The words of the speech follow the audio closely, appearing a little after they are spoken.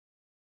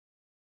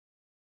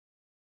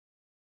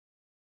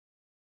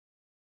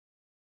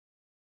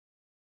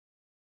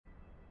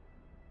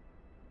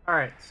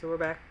Alright, so we're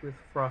back with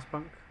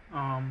Frostpunk.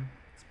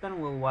 It's been a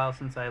little while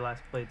since I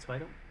last played, so I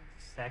don't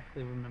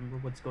exactly remember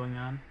what's going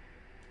on.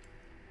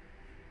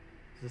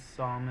 It's a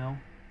sawmill.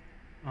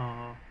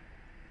 Uh,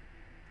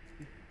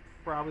 you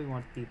probably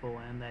want people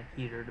and that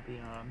heater to be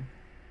on.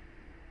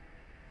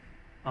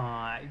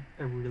 I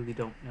really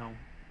don't know.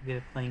 I get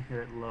it playing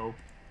here at low.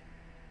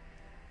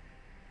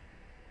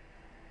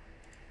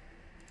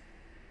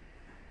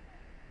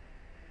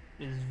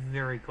 It is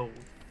very cold.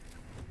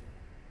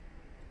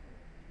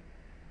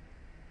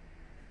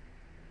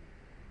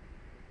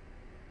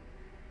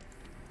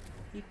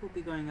 Heat will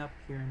be going up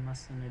here in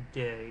less than a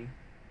day,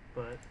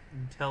 but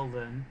until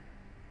then,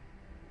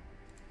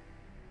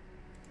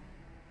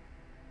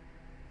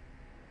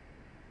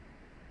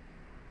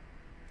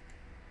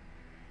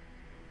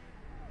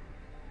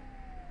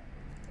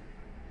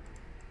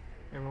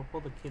 here, we'll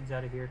pull the kids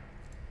out of here.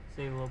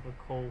 Save a little bit of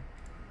coal.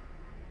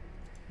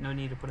 No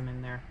need to put them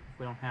in there if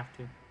we don't have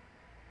to.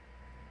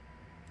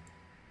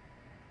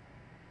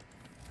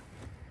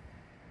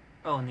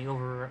 Oh, and the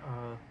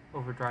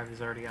overdrive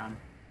is already on.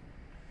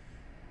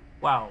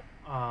 Wow.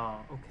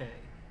 Okay.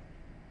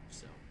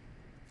 So,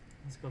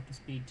 let's go up to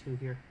speed 2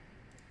 here.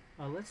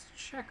 Let's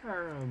check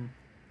our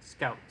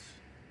scouts.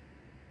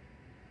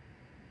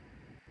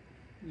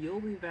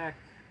 You'll be back,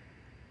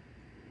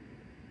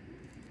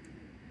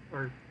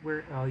 or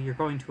where? You're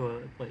going to a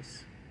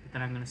place, but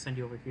then I'm going to send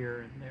you over here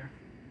and there.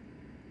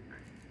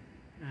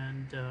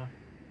 And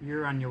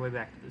you're on your way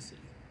back to the city.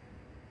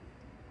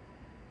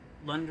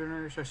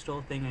 Londoners are still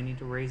a thing. I need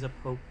to raise up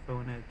hope if I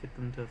want to get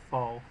them to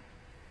fall.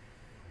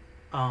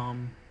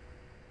 Let's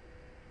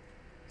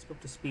go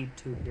up to speed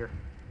 2 here.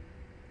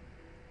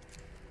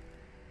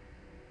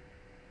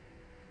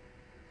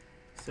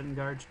 Send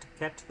guards to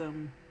catch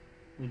them.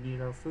 We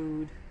need our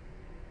food.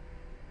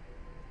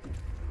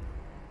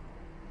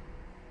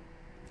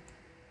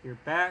 You're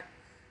back.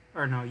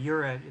 Or no,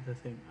 you're at the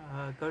thing.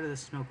 Go to the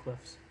snow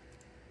cliffs.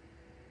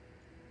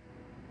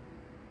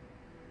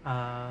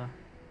 There's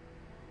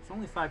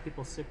only 5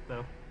 people sick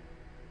though.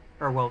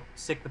 Or well,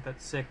 sick but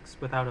that's 6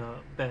 without a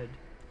bed.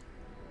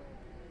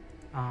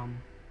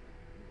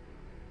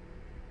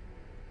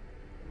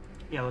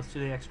 Yeah, let's do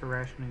the extra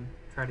rationing.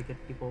 Try to get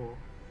people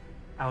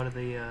out of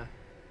the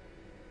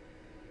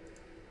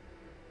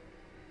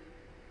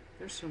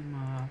there's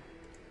some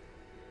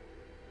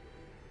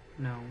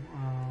no,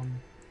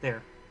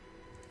 there.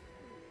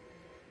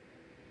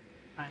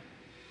 I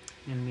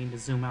didn't mean to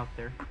zoom out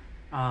there.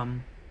 I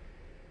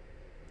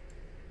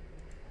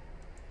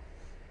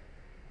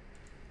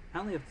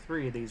only have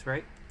 3 of these,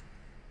 right?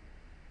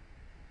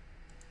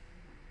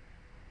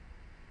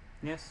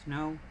 Yes,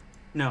 no?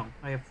 No,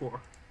 I have 4.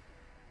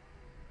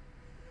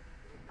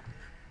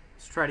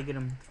 Let's try to get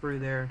them through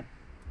there.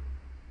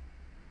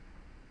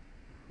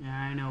 Yeah,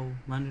 I know,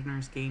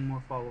 Londoners gain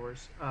more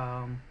followers.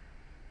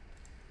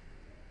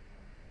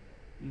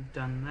 You've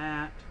done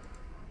that.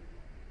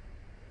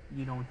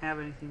 You don't have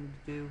anything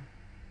to do.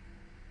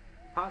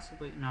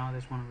 Possibly, no,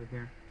 there's one over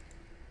here.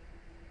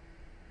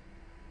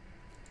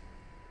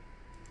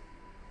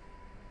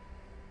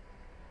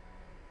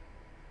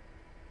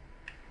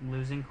 I'm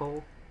losing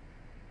coal.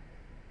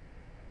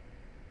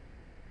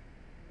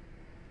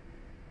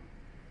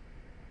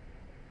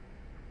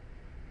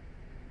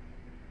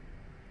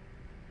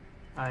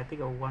 I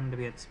think I wanted to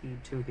be at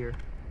speed 2 here.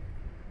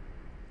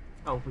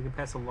 Oh, we can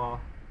pass a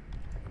law.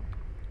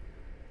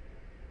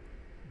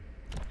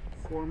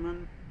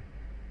 Foreman.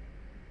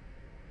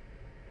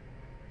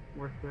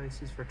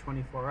 Workplaces for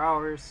 24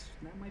 hours.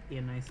 That might be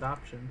a nice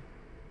option.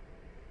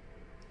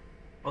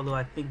 Although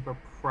I think we're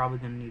probably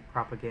going to need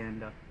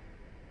propaganda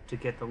to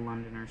get the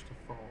Londoners to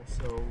fall.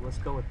 So let's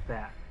go with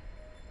that.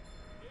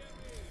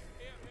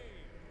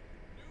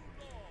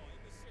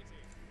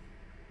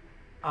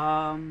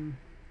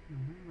 Where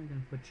am I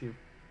going to put you?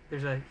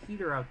 There's a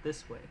heater out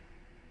this way,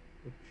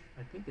 which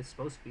I think is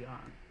supposed to be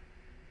on.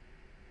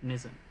 And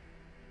isn't.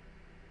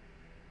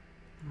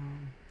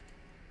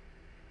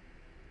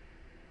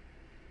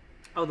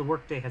 Oh, the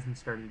workday hasn't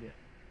started yet.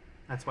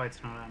 That's why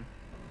it's not on.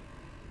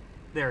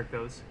 There it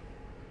goes.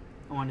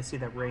 I want to see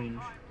that range.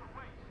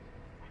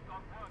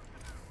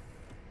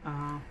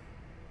 So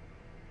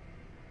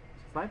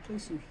if I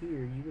place you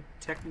here, you would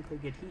technically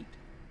get heat.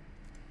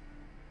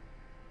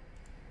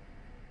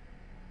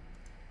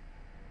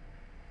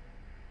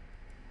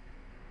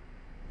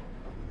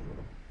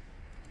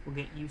 We'll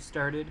get you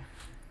started.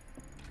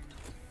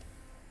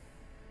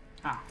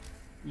 Ah,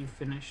 you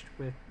finished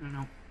with...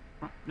 No,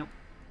 nope.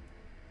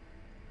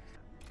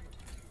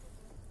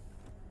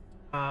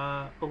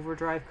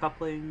 Overdrive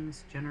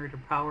couplings, generator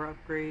power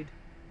upgrade,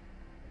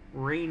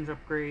 range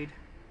upgrade.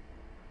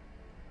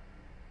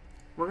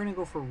 We're gonna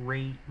go for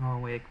range. Oh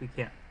wait, we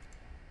can't.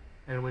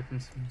 I gotta wait for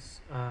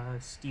some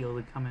steel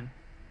to come in.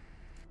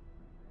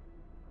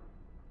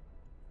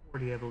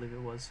 40, I believe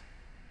it was.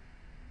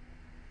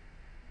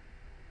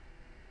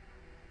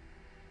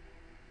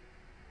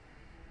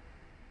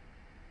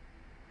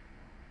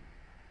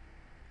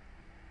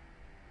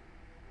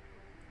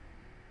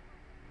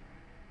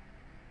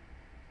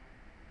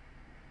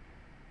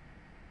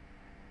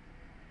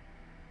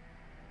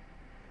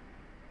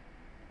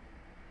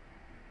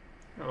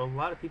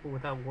 lot of people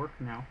without work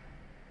now.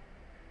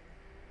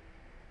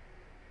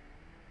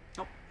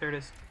 Oh, there it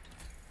is.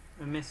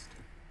 I missed.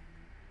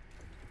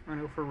 We're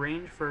gonna go for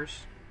range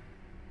first.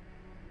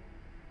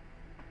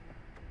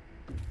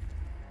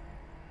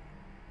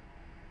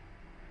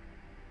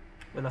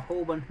 With a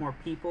whole bunch more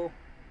people.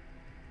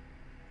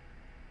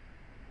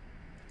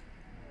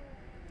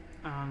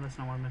 That's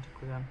not what I meant to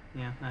click on.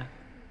 Yeah, that.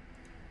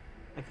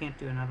 I can't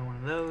do another one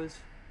of those.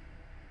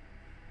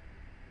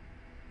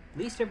 At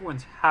least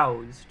everyone's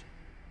housed,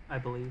 I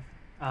believe.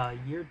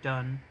 You're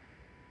done.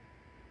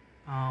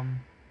 Do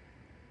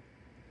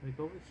I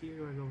go over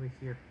here or do I go over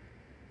here?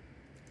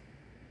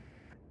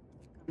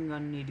 I'm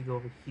gonna need to go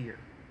over here.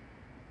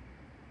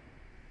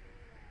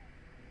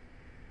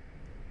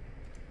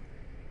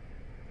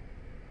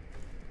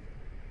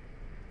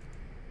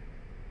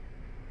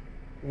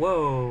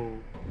 Whoa!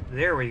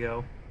 There we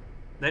go.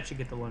 That should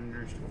get the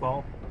Londoners to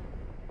fall.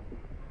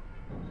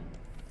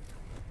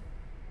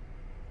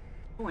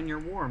 Oh, and you're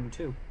warm,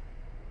 too.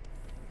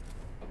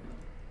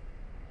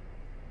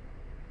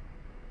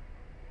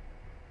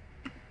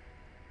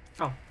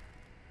 Oh.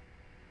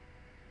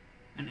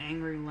 An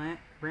angry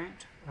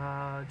rant.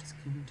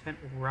 Discontent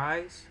will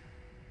rise.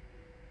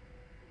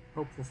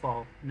 Hope will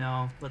fall.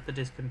 No, let the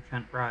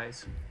discontent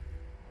rise.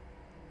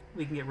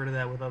 We can get rid of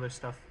that with other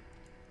stuff.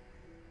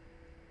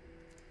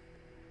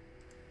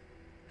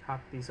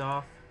 Top these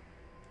off.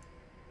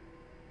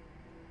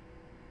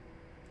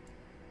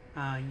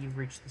 You've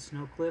reached the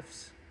snow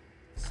cliffs.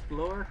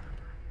 Explore.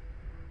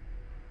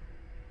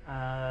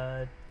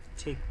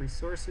 Take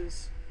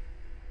resources.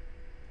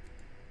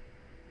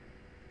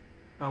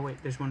 Oh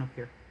wait, there's one up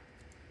here.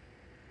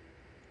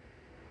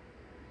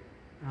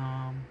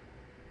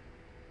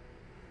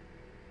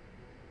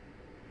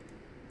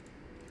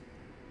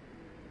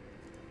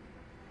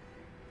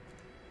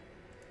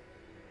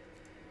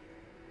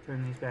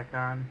 Turn these back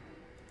on.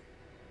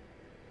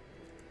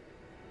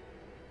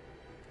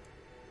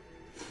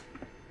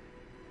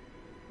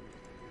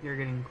 You're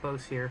getting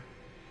close here.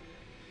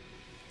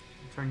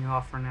 I'll turn you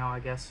off for now, I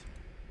guess.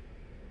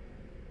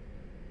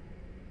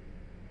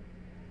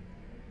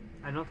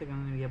 I don't think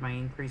I'm going to get my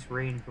increased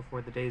range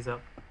before the day's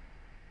up.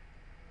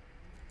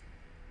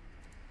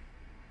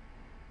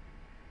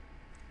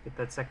 Get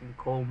that second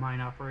coal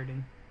mine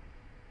operating.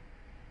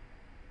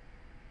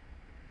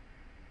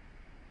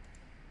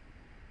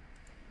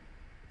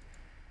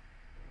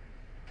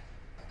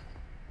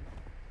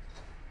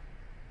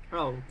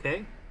 Oh,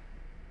 okay.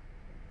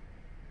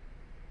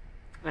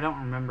 I don't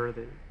remember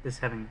this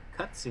having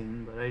a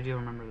cutscene, but I do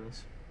remember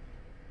this.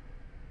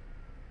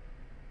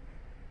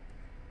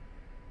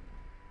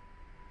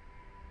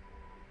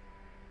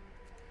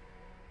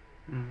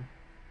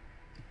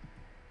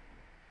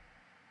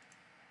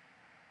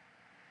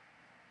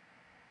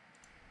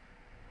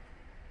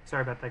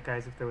 Sorry about that,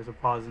 guys, if there was a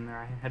pause in there.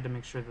 I had to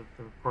make sure that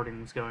the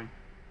recording was going.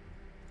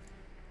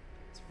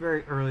 It's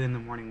very early in the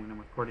morning when I'm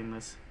recording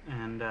this,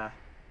 and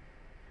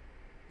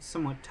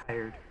somewhat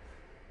tired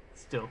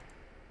still.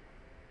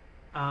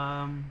 We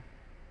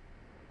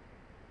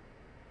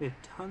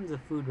have tons of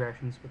food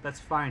rations, but that's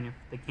fine if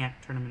they can't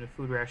turn them into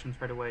food rations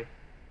right away.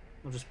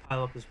 They'll just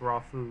pile up as raw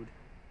food,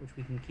 which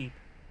we can keep.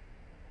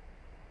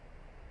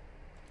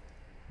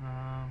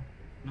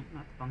 Nope,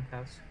 not the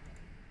bunkhouse.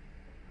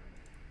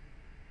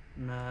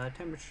 And the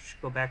temperature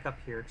should go back up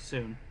here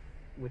soon,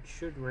 which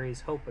should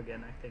raise hope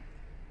again, I think.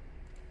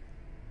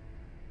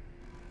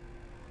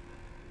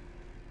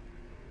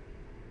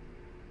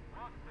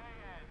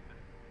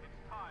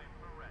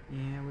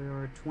 Yeah, we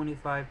were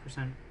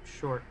 25%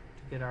 short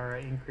to get our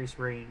increased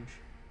range.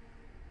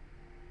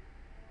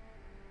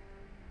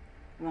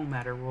 It won't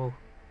matter.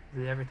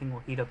 Everything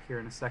will heat up here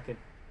in a second.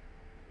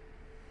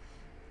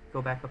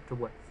 Go back up to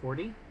what?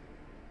 40?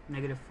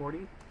 Negative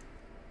 40?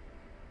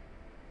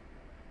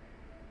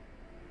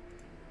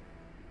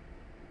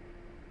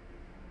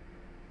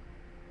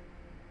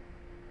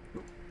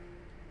 Oop.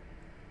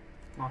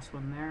 Lost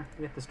one there.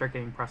 We have to start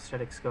getting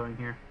prosthetics going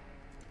here.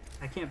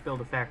 I can't build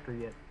a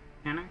factory yet,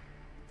 can I?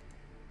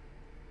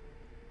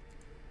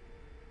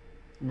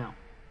 No.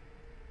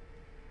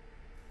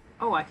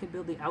 Oh, I can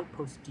build the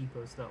outpost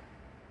depots, though.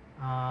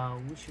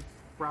 We should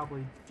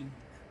probably do that.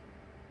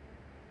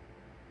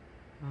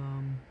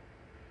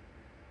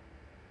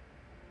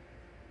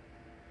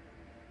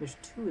 There's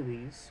 2 of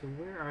these, so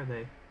where are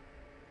they?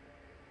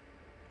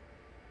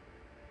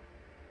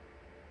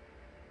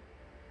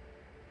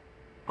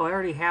 Oh, I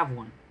already have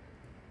one.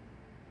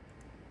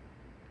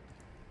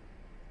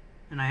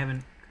 And I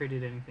haven't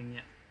created anything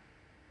yet.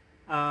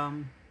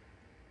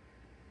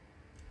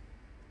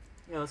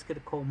 Yeah, let's get a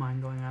coal mine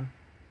going on.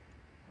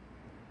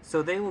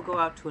 So they will go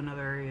out to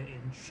another area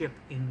and ship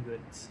in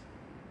goods.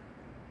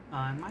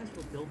 I might as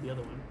well build the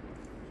other one.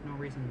 There's no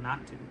reason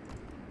not to.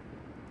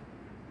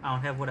 I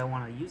don't have what I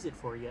want to use it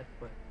for yet,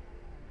 but...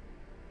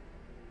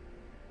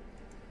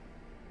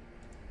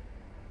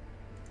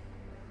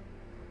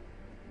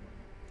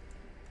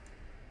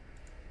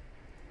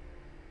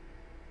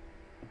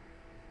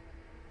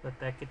 let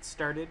that get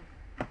started.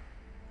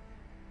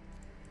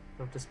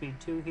 Go up to speed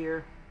 2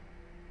 here.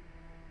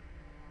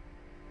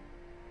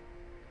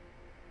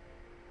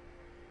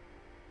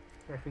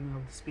 Crafting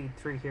up to speed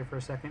 3 here for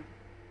a second.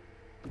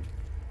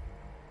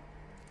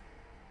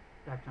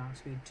 Back down to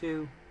speed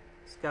 2.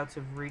 Scouts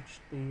have reached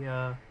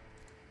the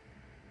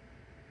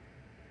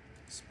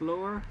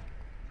Explorer.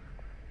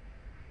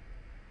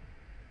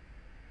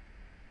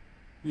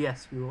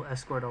 Yes, we will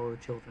escort all the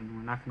children.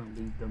 We're not going to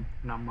leave them.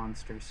 We're not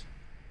monsters.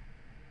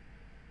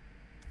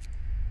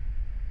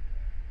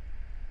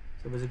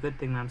 So it was a good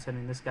thing that I'm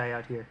sending this guy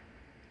out here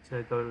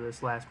to go to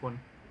this last one.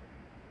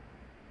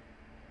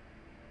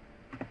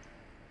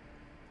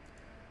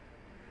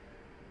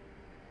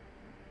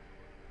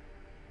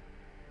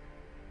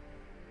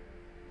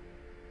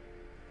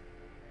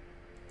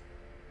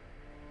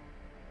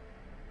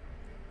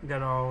 We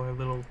got all our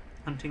little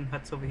hunting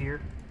huts over here.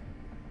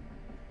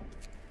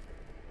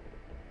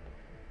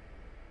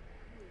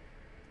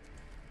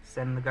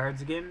 Send the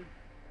guards again.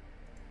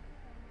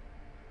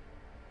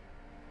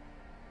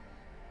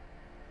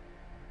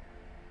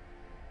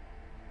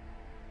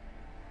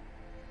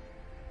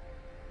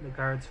 The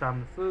guards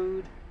found the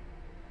food.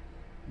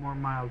 More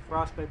mild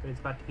frostbite, but it's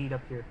about to heat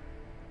up here.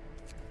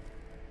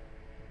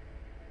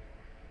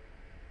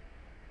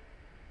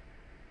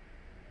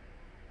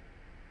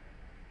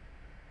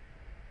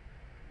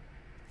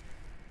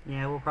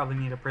 Yeah, we'll probably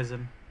need a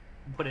prison.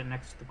 We'll put it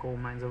next to the coal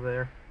mines over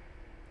there.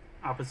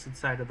 Opposite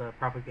side of the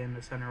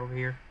propaganda center over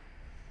here.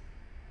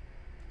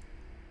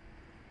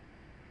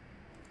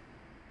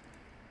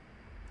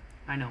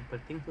 I know, but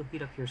things will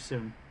heat up here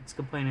soon. It's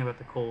complaining about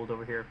the cold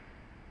over here.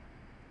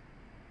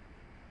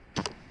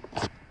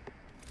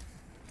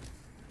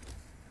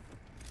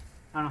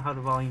 I don't know how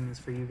the volume is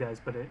for you guys,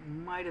 but it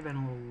might have been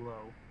a little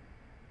low.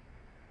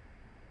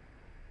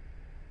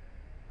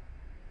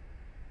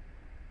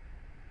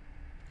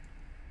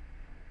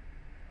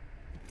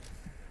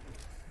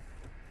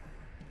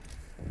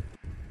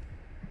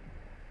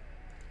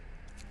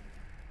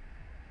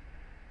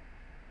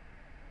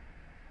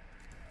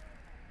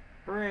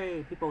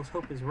 Hooray! People's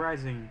hope is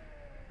rising.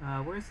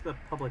 Where's the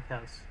public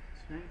house? Is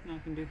there anything I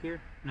can do here?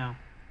 No.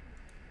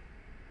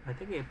 I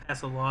think I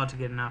pass a law to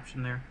get an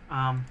option there.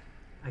 I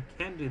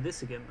can do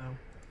this again, though.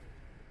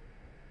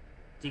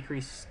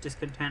 Decrease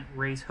discontent,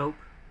 raise hope.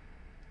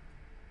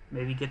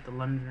 Maybe get the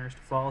Londoners to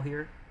fall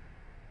here.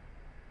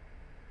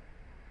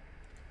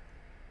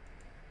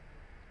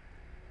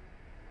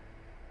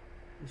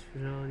 This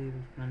facility was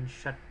then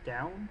shut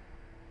down.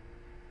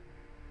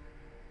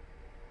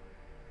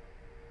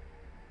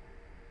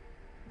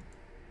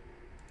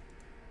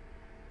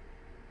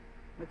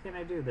 Why can't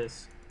I do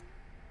this?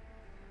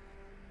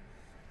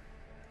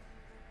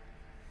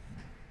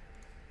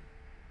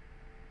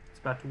 It's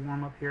about to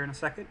warm up here in a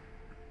second.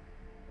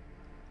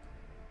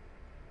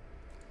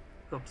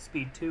 Go up to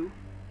speed 2.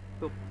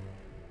 Oh.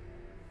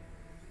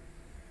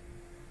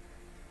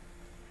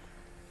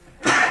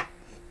 I'm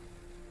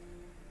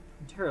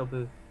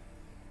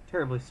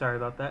terribly sorry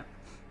about that.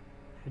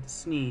 I had to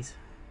sneeze.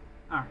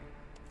 Alright,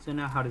 so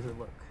now how does it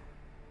look?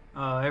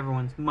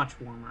 Everyone's much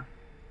warmer.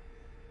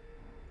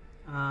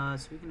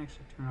 So we can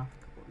actually turn off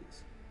a couple of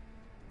these.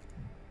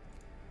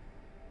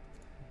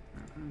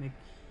 We're going to make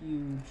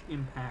huge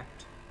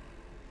impact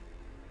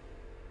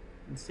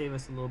and save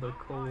us a little bit of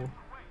coal.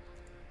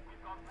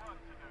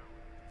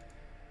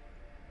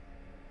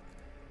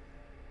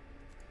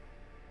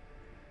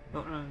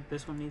 Oh no,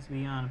 this one needs to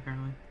be on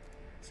apparently.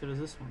 So does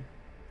this one.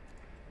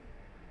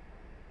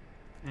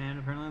 And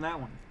apparently that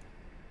one.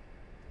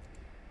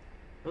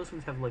 Those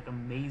ones have like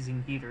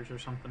amazing heaters or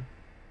something.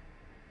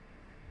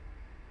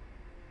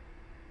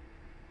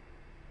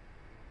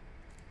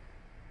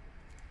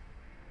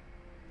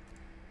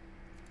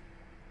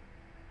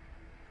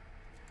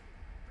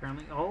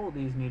 Apparently all of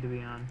these need to be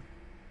on.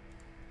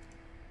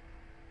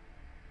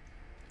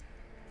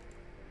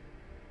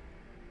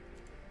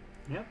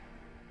 Yep.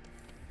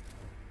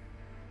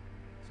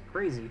 It's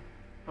crazy.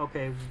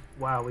 Okay,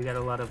 wow, we got a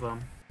lot of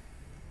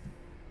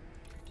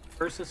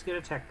First let's get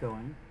a tech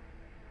going.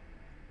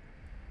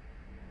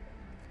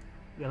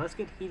 Yeah, let's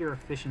get heater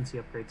efficiency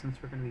upgrades since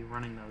we're going to be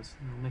running those.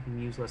 And we'll make them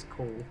use less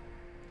coal.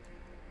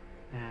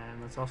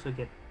 And let's also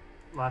get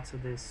lots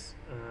of this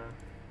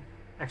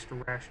extra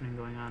rationing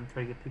going on,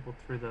 try to get people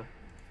through the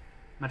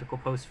medical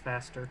post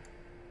faster.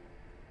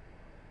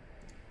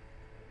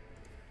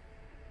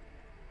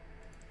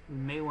 We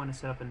may want to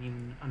set up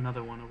even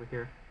another one over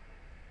here.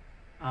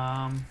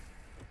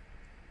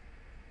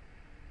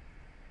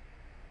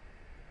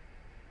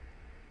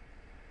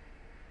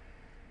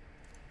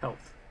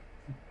 Health.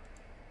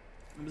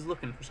 I was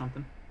looking for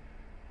something.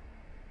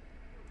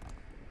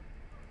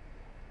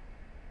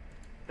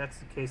 If that's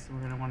the case, then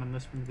we're going to want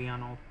this one to be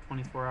on all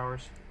 24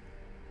 hours.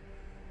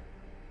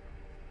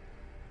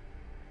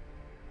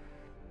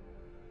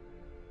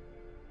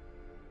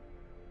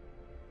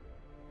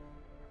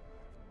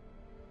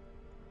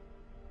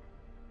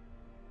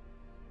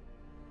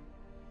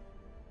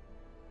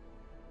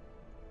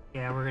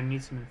 Yeah, we're going to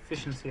need some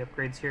efficiency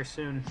upgrades here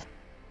soon.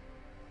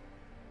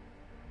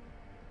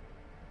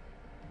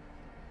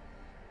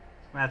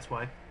 That's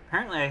why.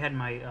 Apparently I had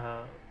my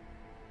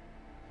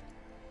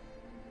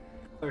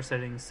color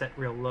settings set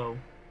real low.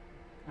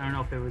 I don't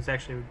know if it was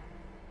actually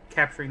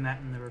capturing that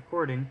in the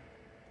recording.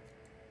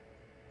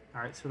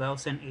 Alright, so that'll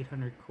send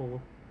 800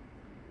 coal.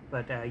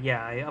 But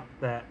yeah, I upped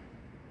that.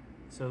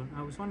 So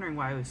I was wondering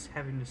why I was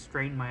having to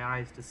strain my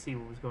eyes to see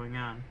what was going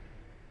on.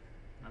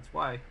 That's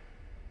why.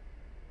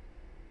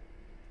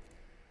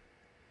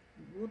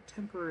 We'll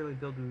temporarily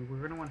build you. We're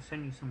going to want to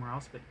send you somewhere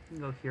else, but you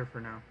can go here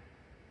for now.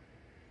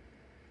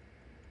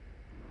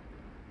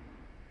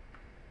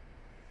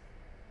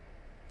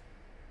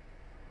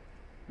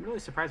 I'm really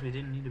surprised we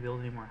didn't need to build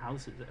any more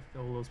houses after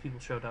all those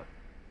people showed up.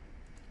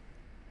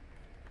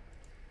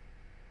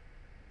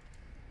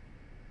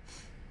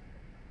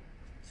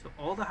 So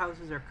all the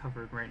houses are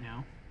covered right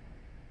now.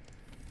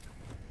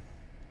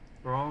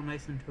 They're all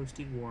nice and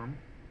toasty warm.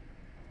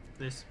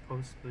 That's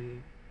supposed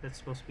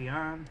to be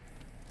on.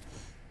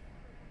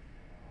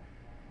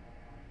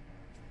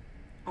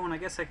 Oh, and I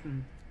guess I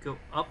can go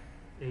up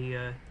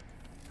a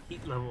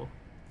heat level.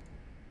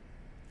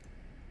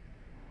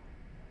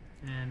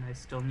 And I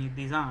still need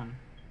these on.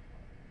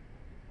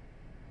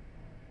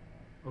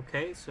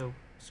 Okay, so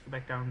let's go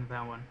back down to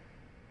that one.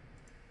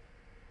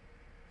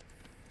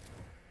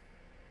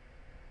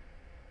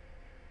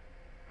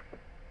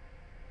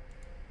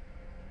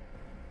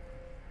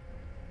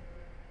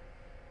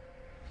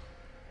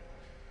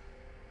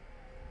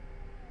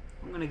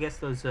 I'm gonna guess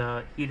those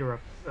heater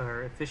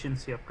or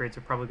efficiency upgrades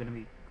are probably gonna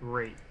be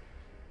great.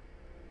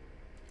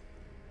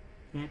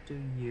 Can't do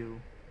you.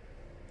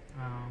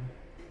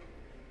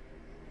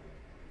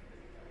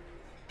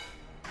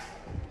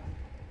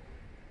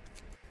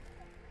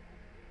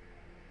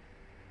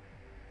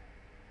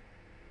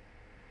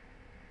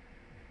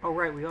 Oh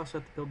right, we also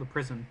have to build the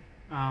prison.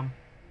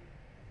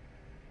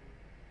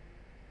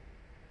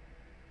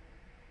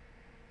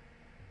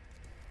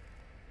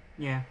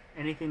 Yeah,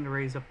 anything to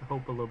raise up the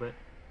hope a little bit.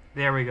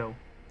 There we go.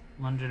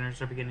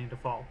 Londoners are beginning to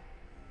fall.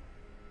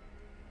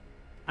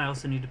 I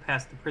also need to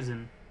pass the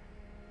prison.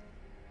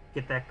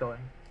 Get that going.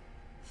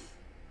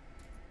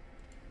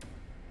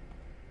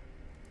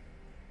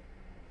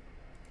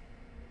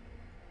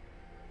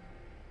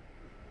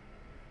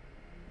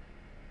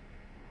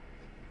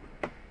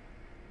 Let's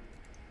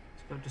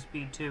go to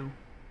speed 2.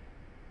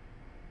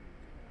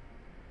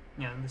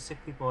 Yeah, the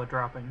sick people are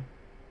dropping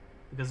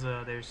because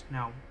there's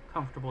now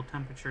comfortable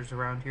temperatures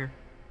around here.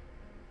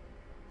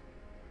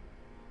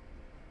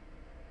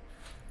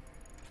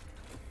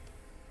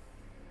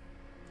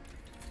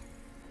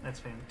 That's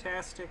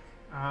fantastic.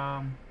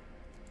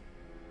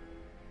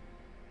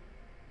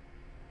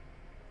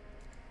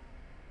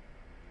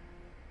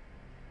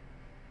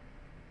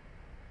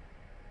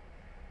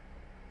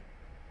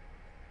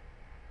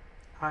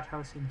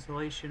 Hothouse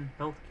insulation,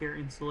 healthcare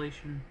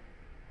insulation,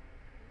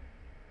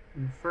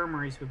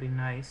 infirmaries would be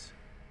nice.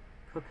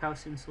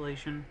 Cookhouse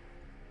insulation.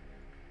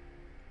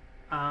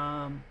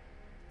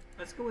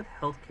 Let's go with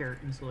healthcare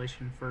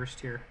insulation first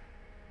here.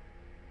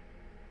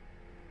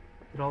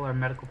 Get all our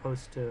medical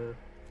posts to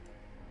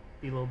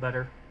be a little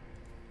better.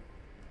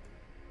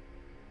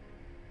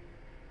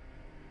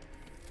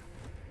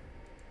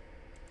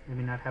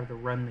 Maybe not have to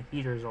run the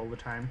heaters all the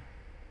time.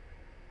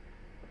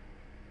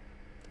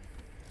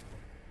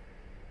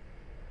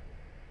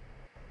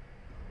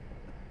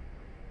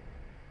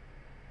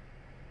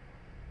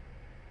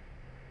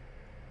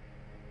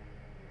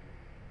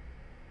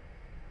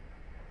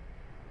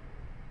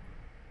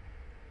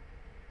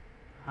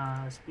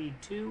 Speed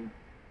 2.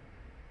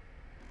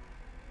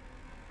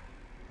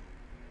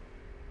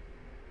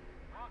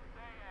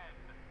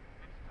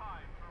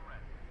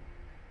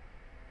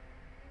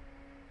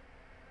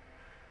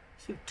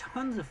 So you have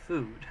tons of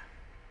food.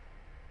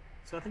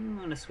 So I think I'm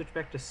going to switch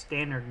back to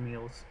standard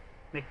meals.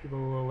 Make people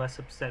a little less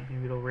upset.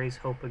 Maybe it'll raise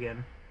hope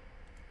again.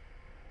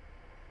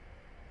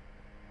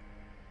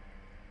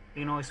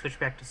 You can always switch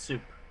back to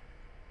soup.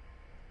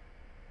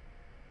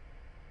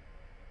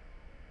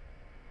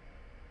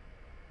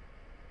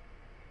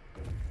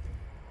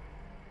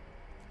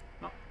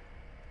 Oh,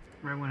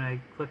 remember when I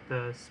clicked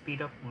the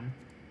speed up one?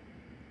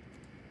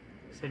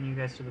 Send you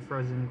guys to the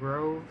Frozen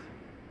Grove.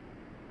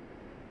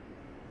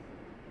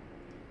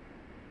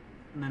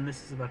 And then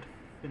this is about to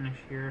finish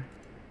here.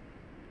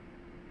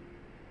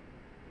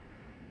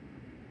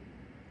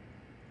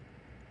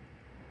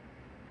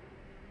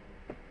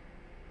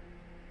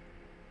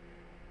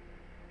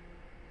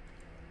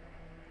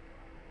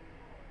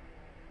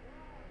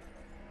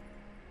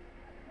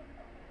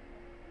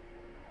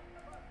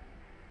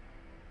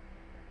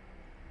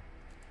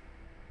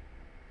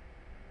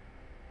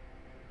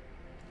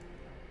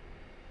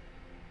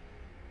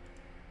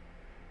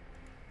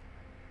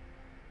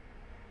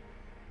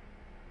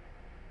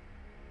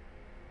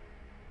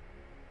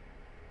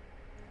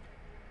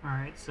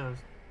 Alright, so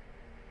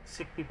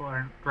sick people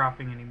aren't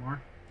dropping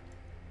anymore.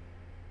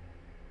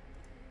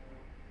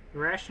 The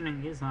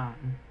rationing is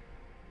on.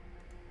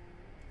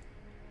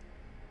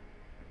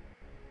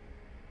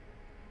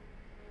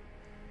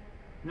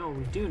 No,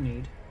 we do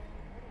need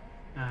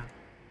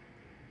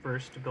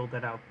first to build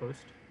that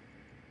outpost.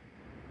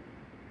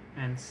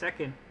 And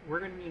second, we're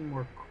going to need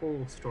more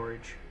coal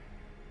storage.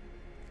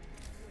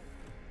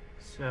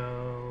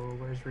 So,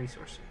 where's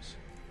resources?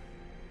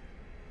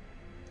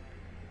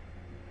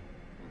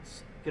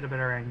 get a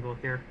better angle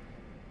here.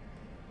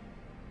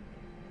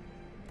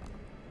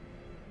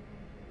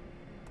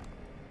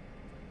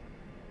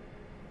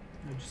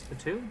 No, just the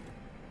two?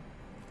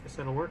 Guess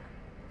that'll work.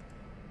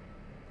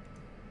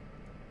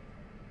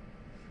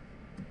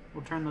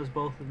 We'll turn those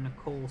both into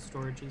coal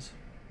storages.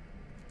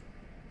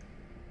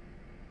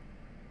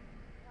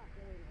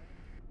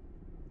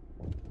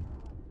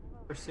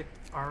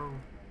 Are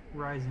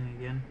rising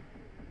again.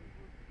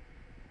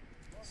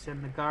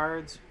 Send the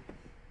guards.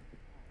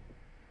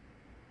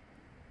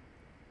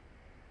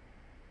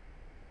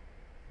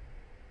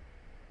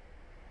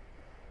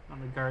 Well,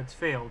 the guards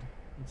failed.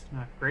 It's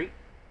not great.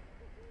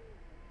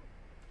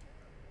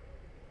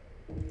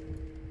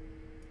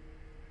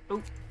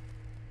 Oh.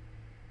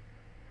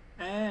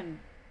 And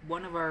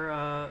one of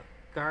our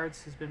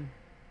guards has been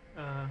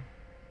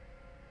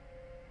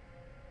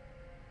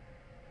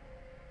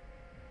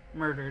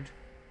murdered.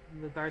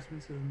 The guardsman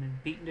has been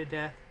beaten to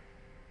death,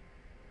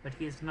 but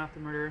he is not the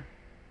murderer.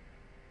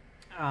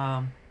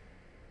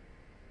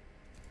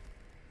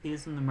 He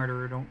isn't the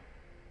murderer. Don't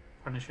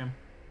punish him.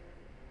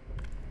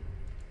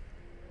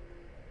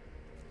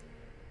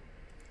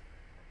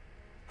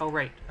 Oh,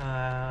 right.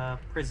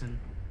 Prison.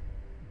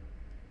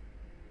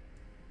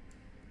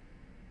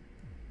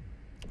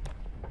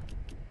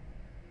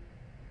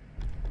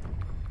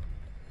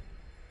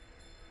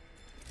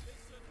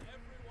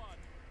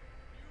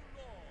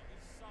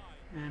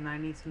 And I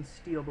need some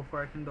steel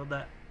before I can build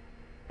that.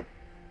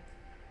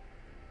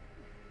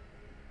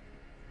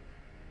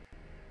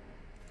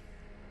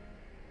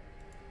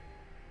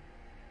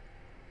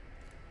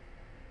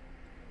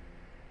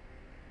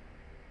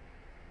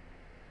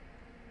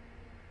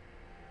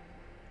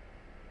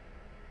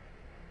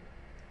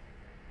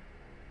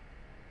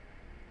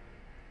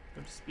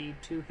 Go to speed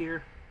 2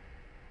 here.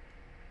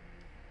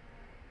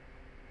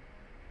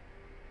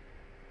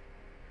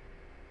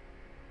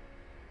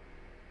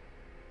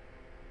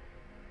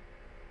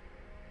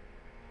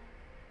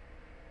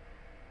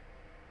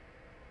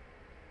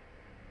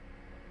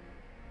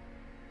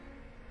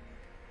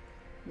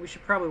 We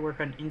should probably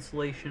work on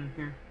insulation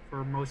here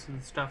for most of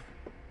the stuff.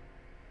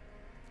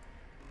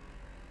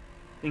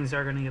 Things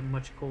are going to get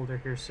much colder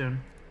here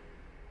soon.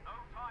 No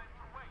time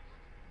to waste.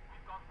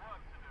 We've got work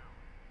to do.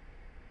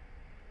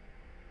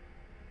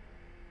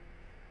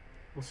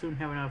 We'll soon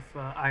have enough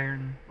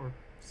iron or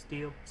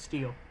steel.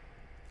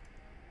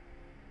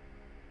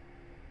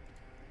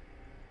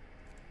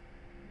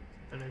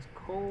 That is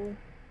coal.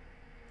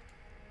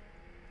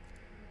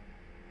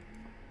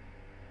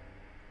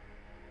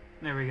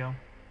 There we go.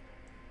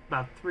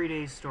 About 3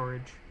 days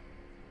storage.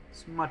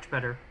 It's much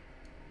better.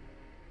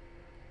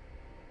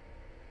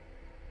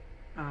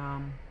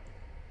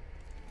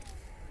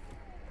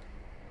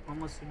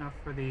 Almost enough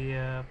for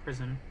the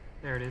prison.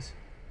 There it is.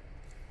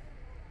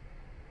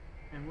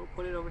 And we'll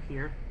put it over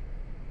here.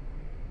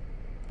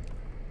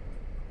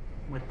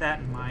 With that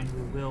in mind,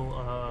 we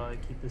will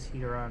keep this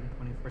heater on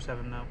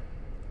 24/7 though.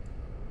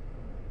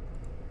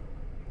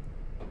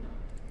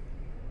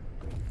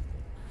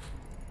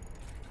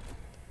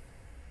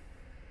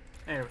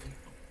 There we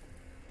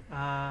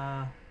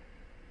go.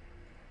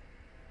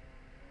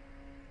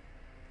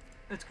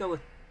 Let's go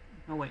with...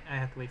 Oh wait, I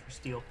have to wait for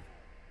steel.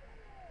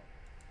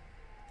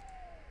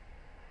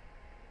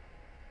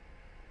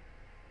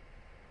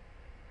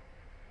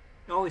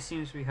 It always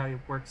seems to be how it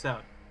works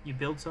out. You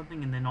build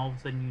something and then all of a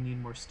sudden you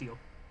need more steel.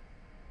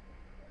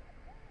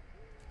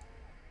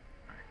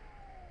 Alright,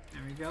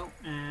 there we go.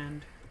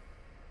 And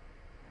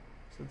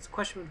so it's a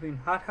question between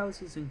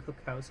hothouses and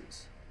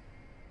cookhouses.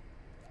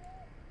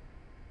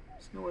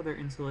 There's no other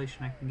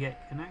insulation I can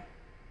get, can I?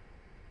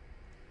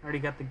 I already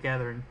got the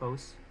gathering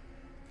posts.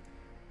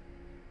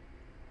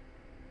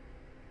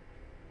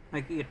 I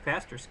could get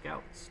faster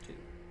scouts too.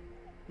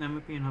 That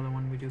might be another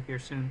one we do here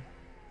soon.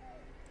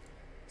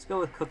 Let's go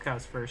with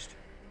cookhouse first.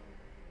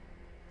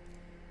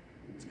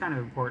 It's kind of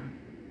important.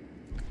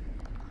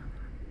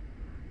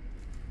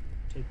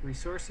 Take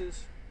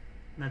resources,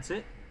 and that's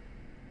it.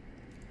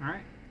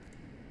 Alright,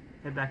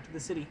 head back to the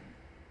city.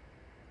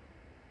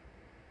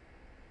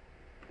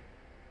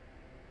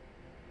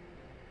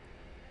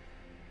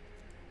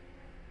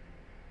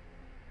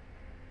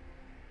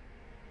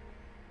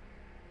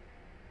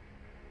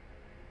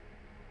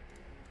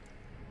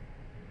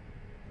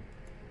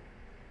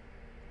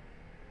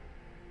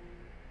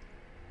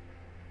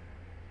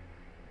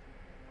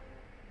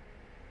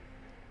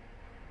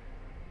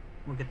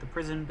 We'll get the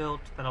prison built.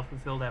 That'll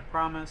fulfill that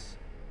promise.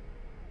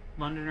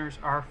 Londoners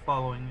are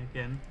following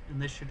again, and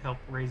this should help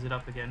raise it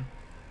up again.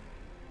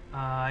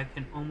 I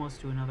can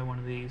almost do another one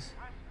of these.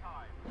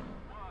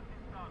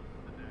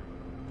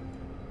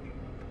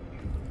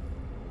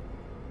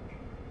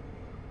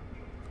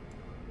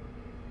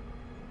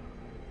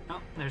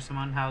 Oh, there's some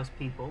unhoused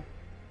people.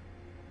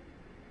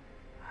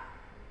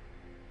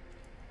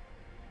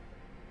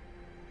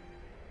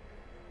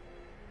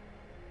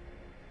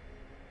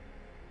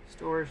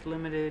 Storage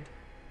limited.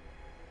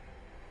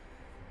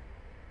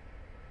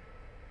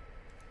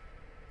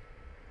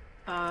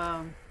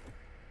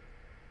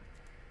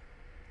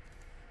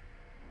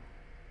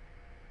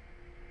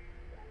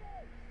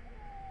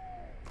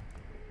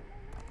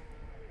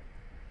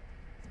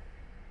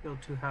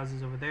 Build 2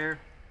 houses over there.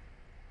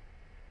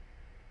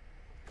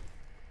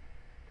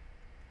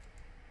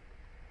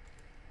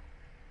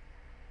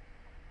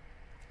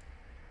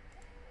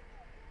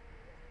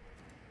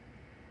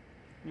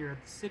 You're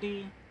at the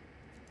city.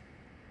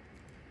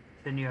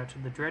 Send you out to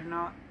the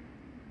dreadnought.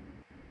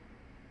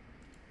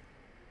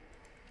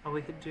 Oh,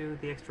 we could do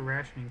the extra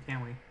rationing,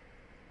 can't we? Let's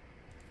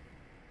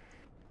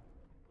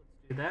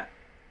do that.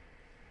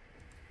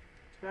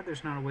 Too bad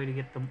there's not a way to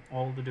get them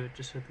all to do it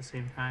just at the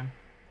same time.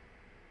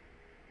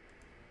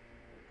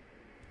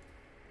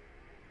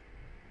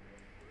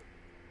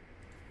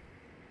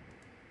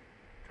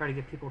 Try to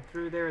get people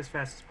through there as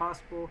fast as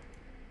possible.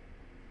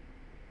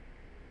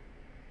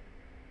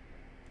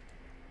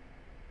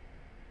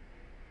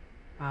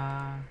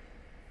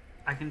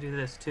 I can do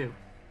this too.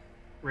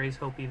 Raise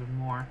hope even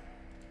more.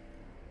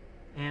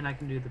 And I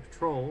can do the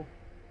patrol.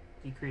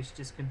 Decrease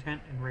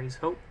discontent and raise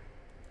hope.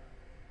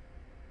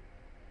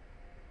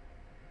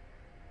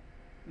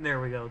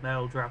 There we go.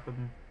 That'll drop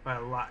him by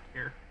a lot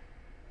here.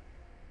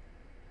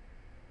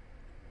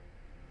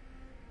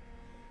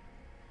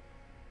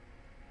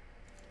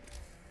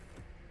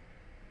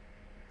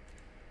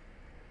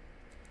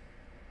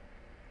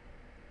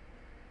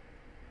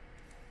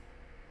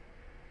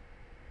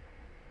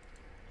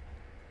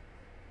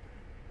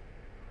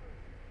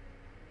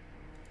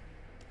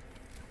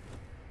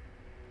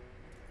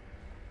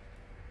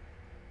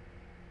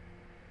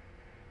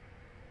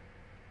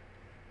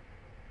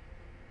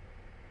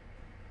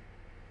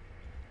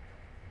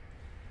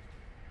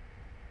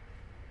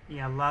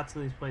 Yeah, lots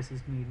of these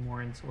places need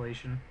more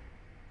insulation.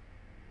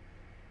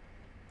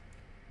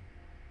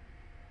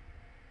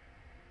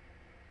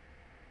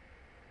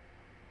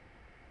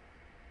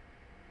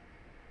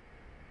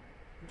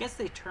 I guess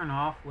they turn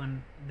off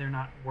when they're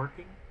not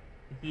working,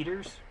 the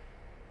heaters,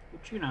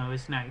 which, you know,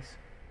 is nice.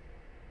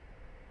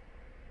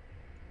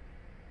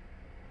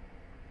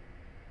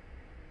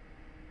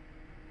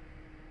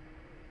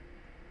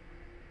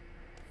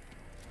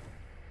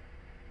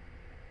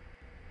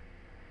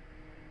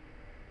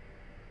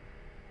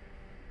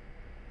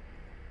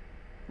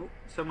 Oh,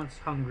 someone's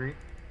hungry.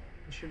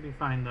 It should be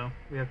fine though.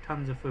 We have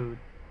tons of food.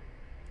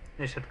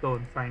 They just have to go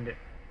and find it.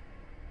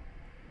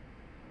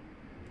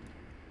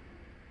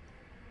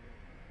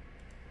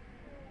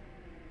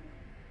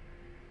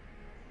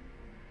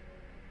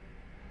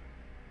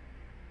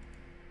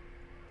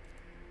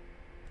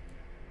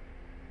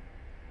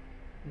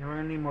 Yeah, we're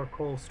gonna need more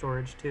coal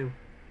storage too.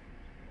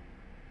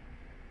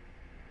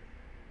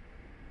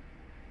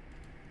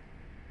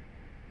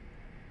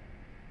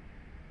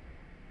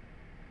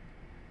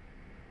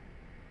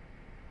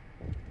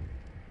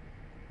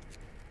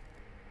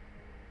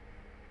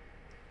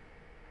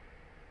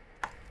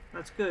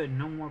 That's good.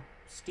 No more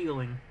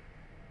stealing.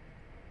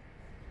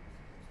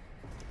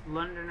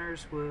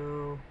 Londoners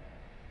will...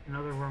 and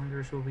other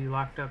Rumders will be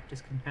locked up.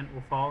 Discontent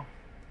will fall.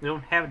 We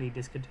don't have any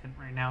discontent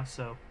right now,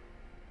 so...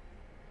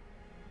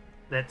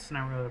 that's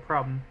not really a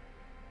problem.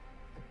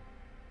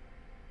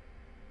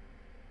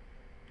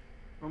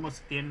 We're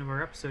almost at the end of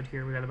our episode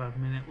here. We got about a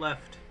minute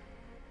left.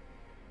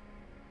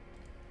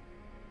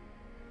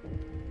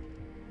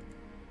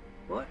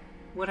 What?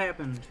 What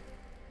happened?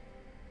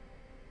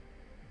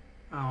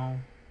 Oh.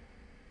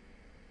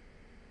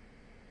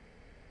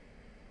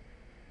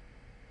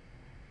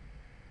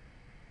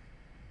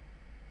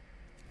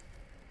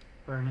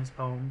 Burn his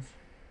homes.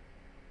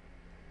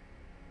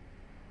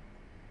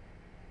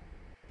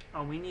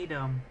 Oh, we need,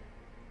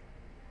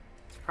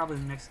 it's probably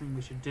the next thing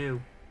we should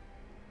do.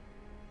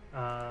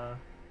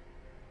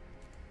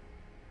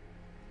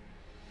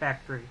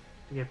 Factory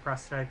to get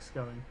prosthetics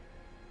going.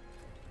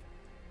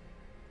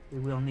 We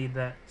will need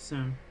that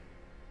soon.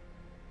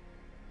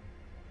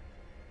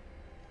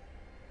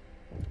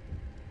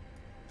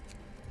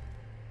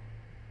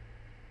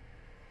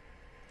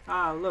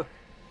 Ah, look.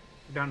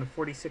 We're down to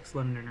 46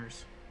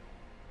 Londoners.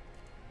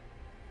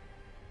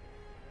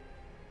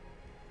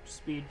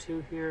 Speed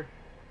 2 here.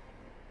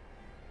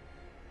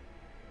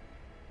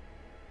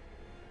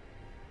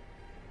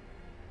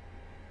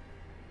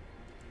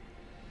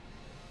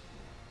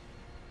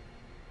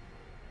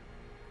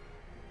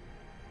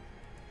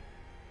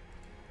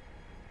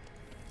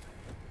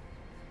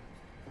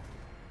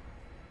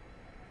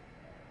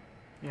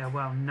 Yeah,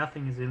 wow,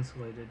 nothing is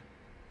insulated.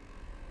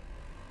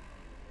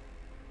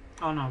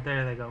 Oh no,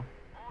 there they go.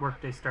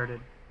 Workday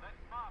started. Let's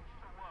march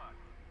to work.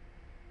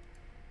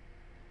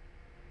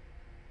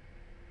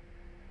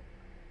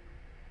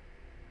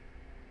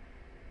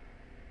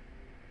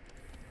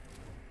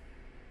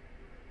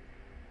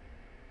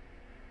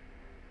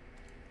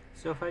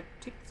 So if I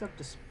take this up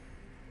to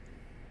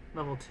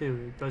level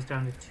 2, it goes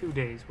down to 2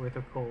 days worth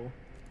of coal.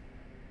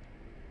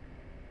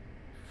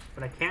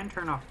 But I can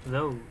turn off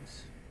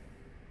those.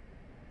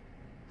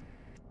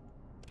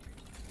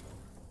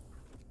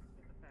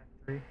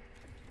 Factory.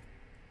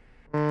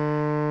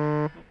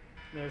 Oh,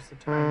 there's the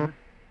timer.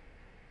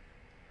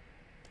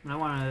 And I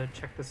want to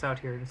check this out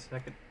here in a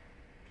second.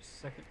 Just a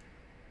second.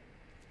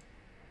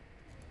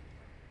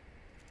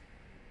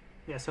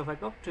 Yeah, so if I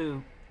go up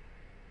to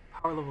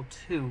power level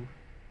 2,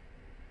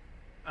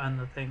 on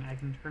the thing, I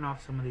can turn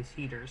off some of these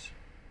heaters.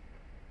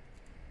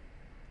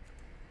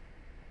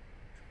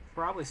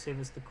 Probably save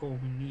us the coal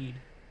we need.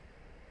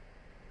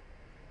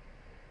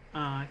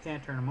 I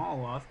can't turn them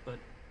all off, but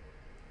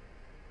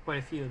quite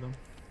a few of them.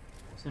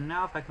 So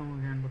now if I come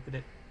over here and look at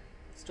it,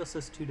 it still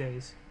says 2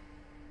 days.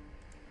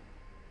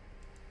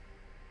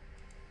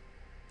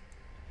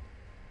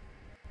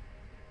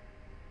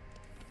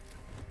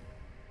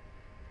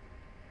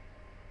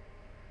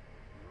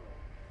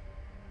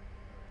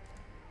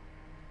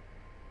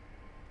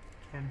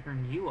 Can't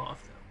turn you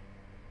off though.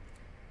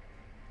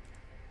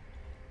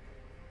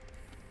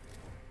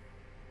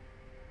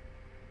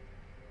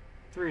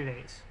 Three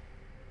days.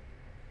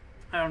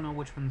 I don't know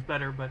which one's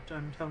better, but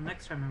until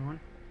next time, everyone,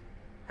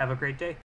 have a great day.